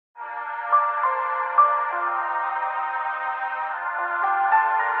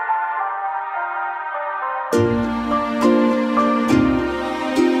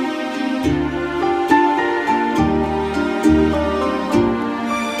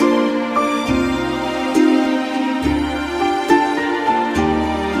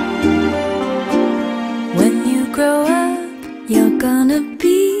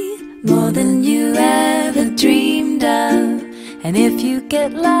And if you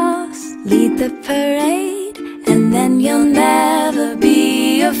get lost, lead the parade, and then you'll never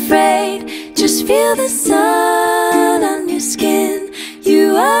be afraid. Just feel the sun on your skin.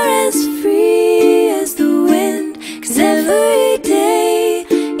 You are as free as the wind, 'cause every day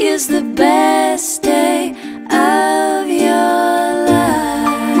is the best day of your life.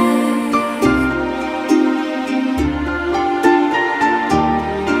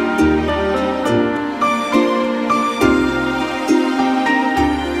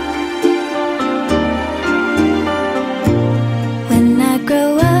 When I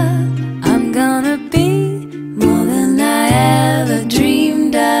grow up, I'm gonna be more than I ever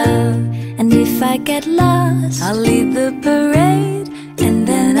dreamed of. And if I get lost, I'll lead the parade, and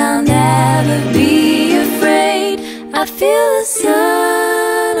then I'll never be afraid. I feel the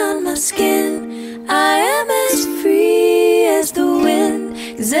sun on my skin. I am as free as the wind,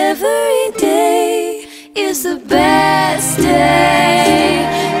 'cause every day is the best day.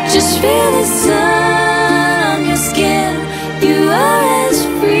 Just feel the sun